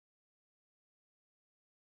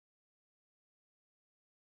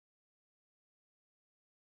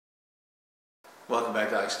Welcome back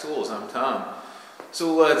to Ox Tools. I'm Tom.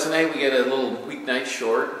 So tonight we got a little weeknight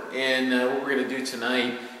short, and what we're going to do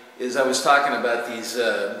tonight is I was talking about these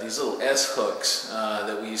little S hooks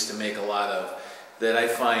that we used to make a lot of, that I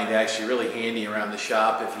find actually really handy around the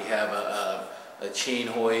shop if you have a chain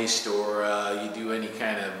hoist or you do any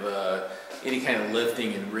kind of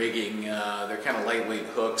lifting and rigging. They're kind of lightweight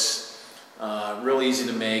hooks, real easy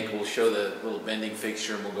to make. We'll show the little bending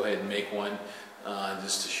fixture, and we'll go ahead and make one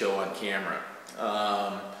just to show on camera.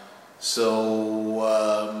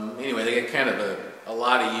 Anyway, they got kind of a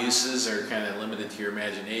lot of uses. They're kind of limited to your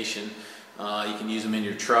imagination. You can use them in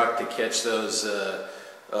your truck to catch those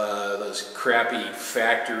crappy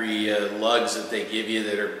factory lugs that they give you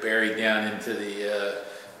that are buried down into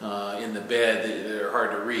in the bed that are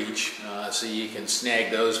hard to reach. So you can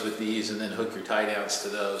snag those with these and then hook your tie downs to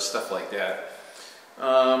those, stuff like that.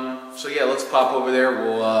 So yeah, let's pop over there.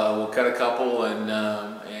 We'll cut a couple and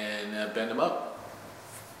bend them up.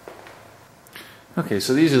 Okay,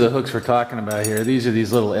 so these are the hooks we're talking about here. These are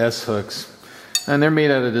these little S hooks, and they're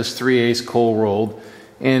made out of this 3/8 cold rolled.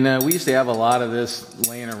 And we used to have a lot of this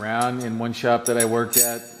laying around in one shop that I worked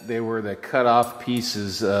at. They were the cut off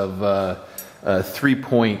pieces of a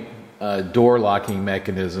 3-point door locking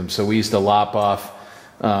mechanism. So we used to lop off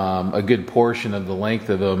a good portion of the length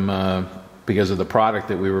of them because of the product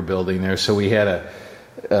that we were building there. So we had a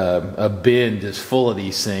bin just full of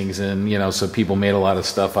these things, and so people made a lot of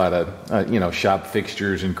stuff out of shop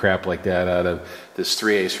fixtures and crap like that out of this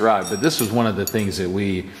 3/8 rod. But this was one of the things that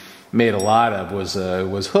we made a lot of, was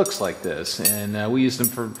hooks like this, and we used them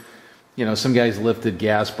for some guys lifted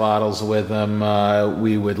gas bottles with them.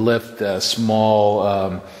 We would lift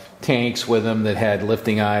small tanks with them that had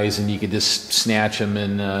lifting eyes, and you could just snatch them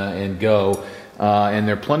and go, and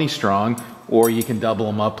they're plenty strong. Or you can double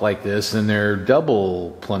them up like this, and they're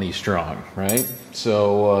double plenty strong, right?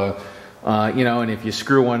 So, and if you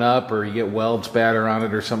screw one up or you get weld spatter on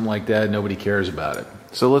it or something like that, nobody cares about it.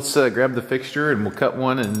 So let's grab the fixture and we'll cut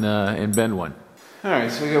one and bend one. All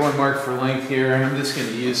right, so we got one marked for length here, and I'm just going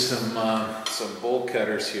to use some bolt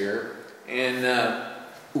cutters here. And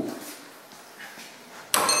what did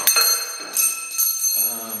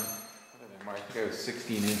I mark? I think it was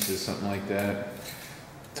 16 inches, something like that.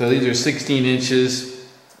 So these are 16 inches,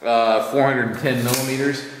 410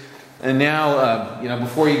 millimeters. And now,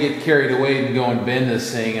 before you get carried away and go and bend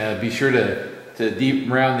this thing, be sure to deep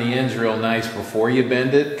round the ends real nice before you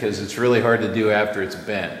bend it, because it's really hard to do after it's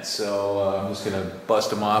bent. So I'm just going to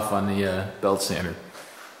bust them off on the belt sander.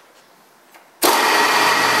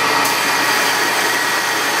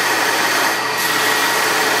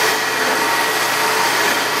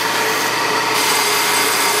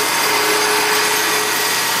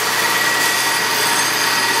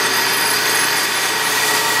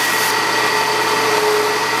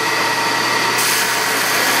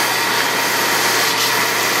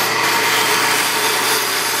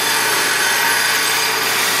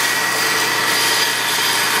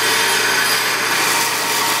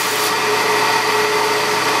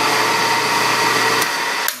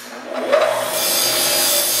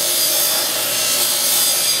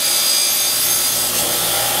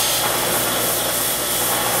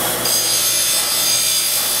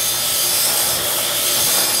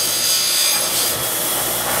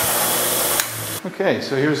 Okay,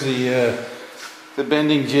 so here's the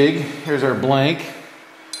bending jig. Here's our blank,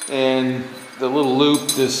 and the little loop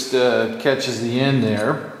just catches the end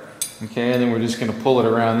there. Okay, and then we're just going to pull it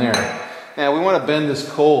around there. Now we want to bend this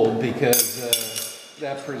cold because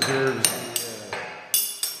that preserves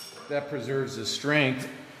the strength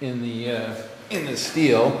in the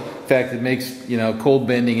steel. In fact, it makes cold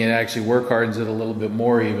bending it actually work hardens it a little bit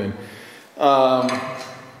more even.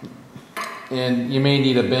 And you may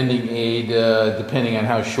need a bending aid depending on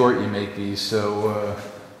how short you make these. So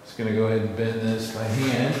just going to go ahead and bend this by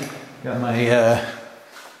hand. Got my, you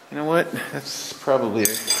know what? That's probably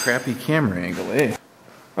a crappy camera angle, eh?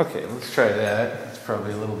 Okay, let's try that. That's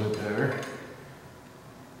probably a little bit better.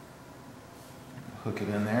 Hook it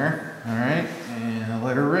in there. All right, and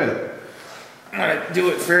let her rip. I'm going to do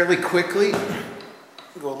it fairly quickly.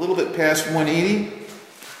 Go a little bit past 180.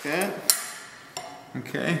 Okay.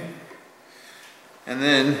 Okay. And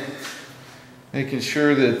then making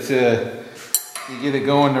sure that you get it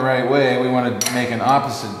going the right way, we want to make an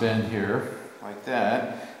opposite bend here, like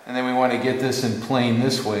that. And then we want to get this in plane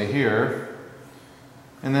this way here.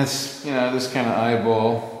 And this, this kind of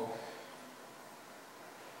eyeball.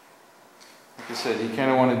 Like I said, you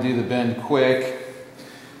kind of want to do the bend quick.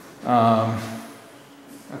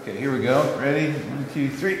 Okay, here we go. Ready? 1, 2,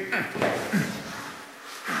 3.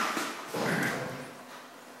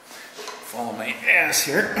 Follow my ass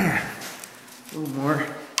here. A little more.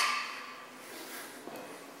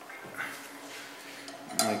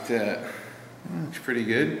 Like that. Looks pretty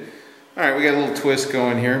good. Alright, we got a little twist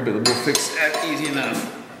going here, but we'll fix that easy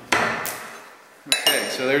enough. Okay,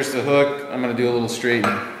 so there's the hook. I'm going to do a little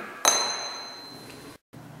straightening.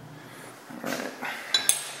 Alright.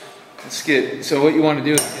 Let's get, so what you want to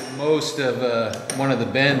do is get most of one of the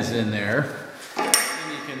bends in there. Then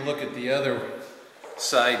you can look at the other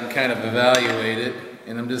side and kind of evaluate it.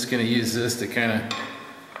 And I'm just going to use this to kind of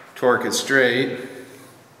torque it straight.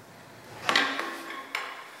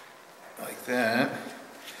 Like that.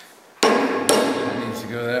 It needs to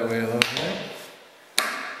go that way a little bit.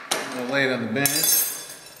 I'm going to lay it on the bench.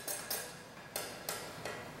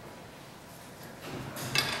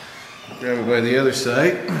 Grab it by the other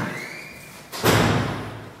side.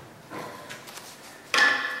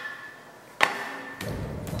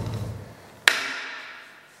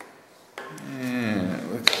 And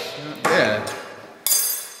it looks not bad.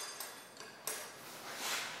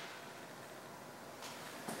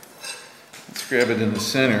 Let's grab it in the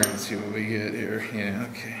center and see what we get here. Yeah,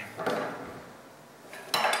 okay.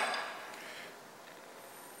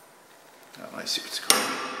 Oh, I see what's going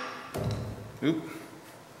on. Oop.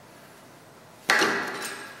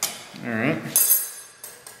 Alright.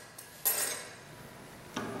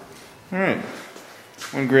 Alright.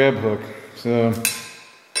 One grab hook. So,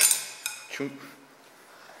 choop.